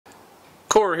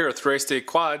Corey here with Tri-State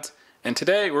Quads, and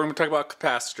today we're going to talk about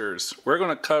capacitors. We're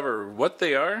going to cover what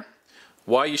they are,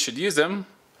 why you should use them,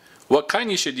 what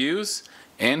kind you should use,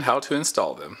 and how to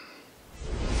install them.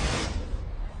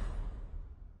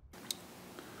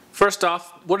 First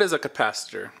off, what is a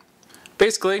capacitor?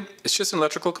 Basically, it's just an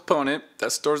electrical component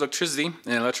that stores electricity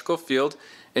in an electrical field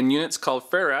in units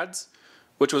called farads,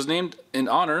 which was named in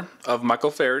honor of Michael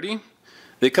Faraday.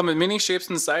 They come in many shapes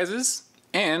and sizes,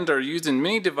 and are used in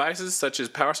many devices such as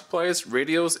power supplies,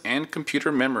 radios, and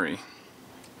computer memory.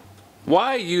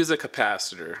 Why use a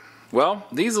capacitor? Well,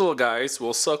 these little guys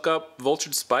will soak up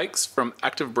voltage spikes from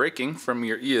active braking from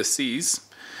your ESCs,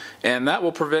 and that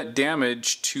will prevent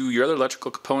damage to your other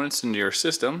electrical components in your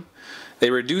system.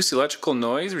 They reduce electrical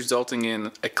noise, resulting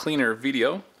in a cleaner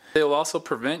video. They will also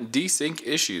prevent desync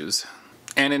issues,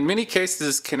 and in many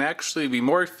cases can actually be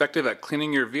more effective at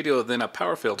cleaning your video than a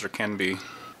power filter can be.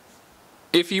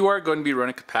 If you are going to be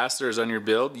running capacitors on your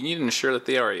build, you need to ensure that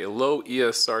they are a low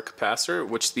ESR capacitor,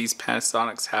 which these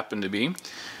Panasonics happen to be.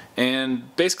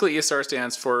 And basically ESR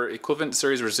stands for equivalent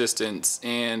series resistance,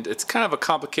 and it's kind of a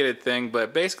complicated thing, but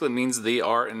it basically means they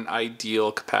are an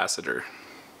ideal capacitor.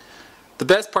 The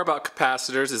best part about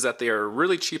capacitors is that they are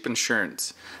really cheap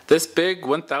insurance. This big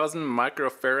 1000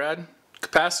 microfarad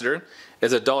capacitor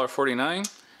is $1.49.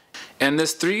 And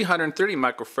this 330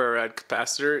 microfarad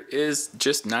capacitor is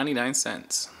just 99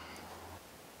 cents.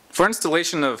 For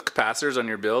installation of capacitors on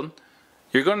your build,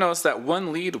 you're going to notice that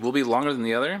one lead will be longer than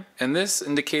the other, and this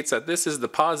indicates that this is the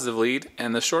positive lead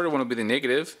and the shorter one will be the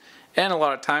negative. And a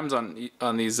lot of times on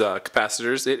these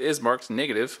capacitors it is marked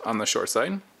negative on the short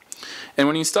side. And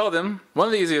when you install them, one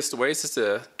of the easiest ways is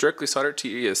to directly solder it to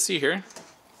your ESC here.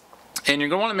 And you're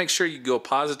going to want to make sure you go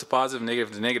positive to positive,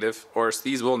 negative to negative, or else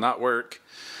these will not work.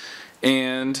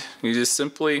 And you just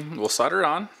simply will solder it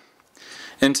on.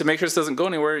 And to make sure this doesn't go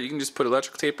anywhere, you can just put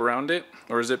electrical tape around it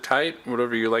or zip tie it,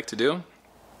 whatever you like to do.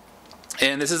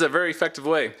 And this is a very effective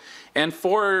way. And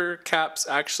 4 caps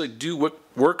actually do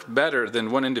work better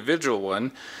than one individual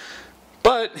one.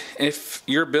 But if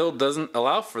your build doesn't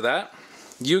allow for that,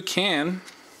 you can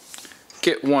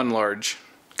get one large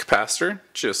capacitor,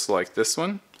 just like this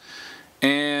one.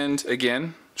 And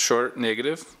again, short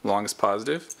negative, long is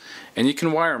positive, and you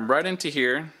can wire them right into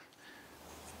here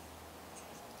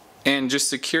and just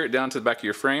secure it down to the back of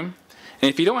your frame. And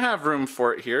if you don't have room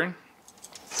for it here,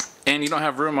 and you don't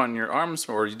have room on your arms,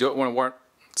 or you don't want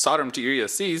to solder them to your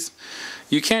ESCs,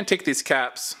 you can take these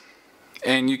caps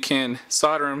and you can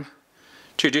solder them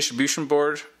to your distribution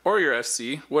board or your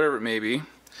FC, whatever it may be,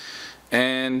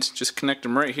 and just connect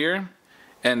them right here,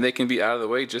 and they can be out of the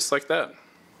way just like that.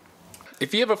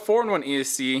 If you have a 4-in-1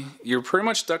 ESC, you're pretty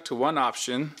much stuck to one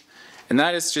option, and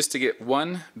that is just to get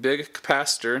one big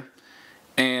capacitor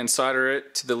and solder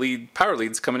it to the power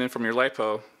leads coming in from your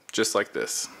LiPo, just like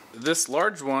this. This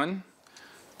large one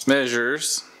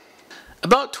measures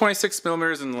about 26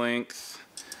 millimeters in length.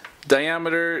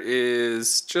 Diameter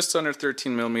is just under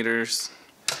 13 millimeters.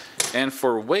 And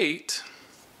for weight,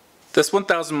 this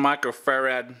 1000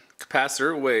 microfarad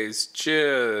capacitor weighs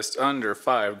just under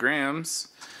 5 grams.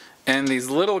 And these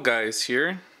little guys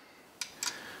here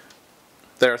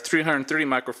that are 330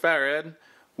 microfarad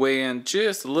weigh in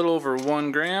just a little over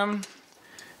 1 gram,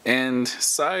 and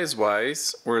size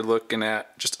wise we're looking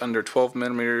at just under 12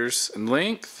 millimeters in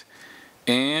length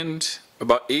and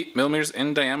about 8 millimeters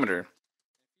in diameter.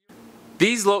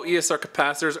 These low ESR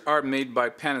capacitors are made by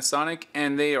Panasonic,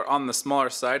 and they are on the smaller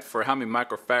side for how many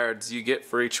microfarads you get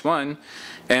for each one,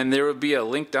 and there will be a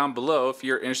link down below if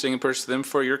you're interested in purchasing them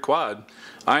for your quad.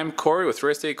 I'm Corey with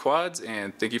Tri-State Quads,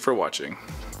 and thank you for watching.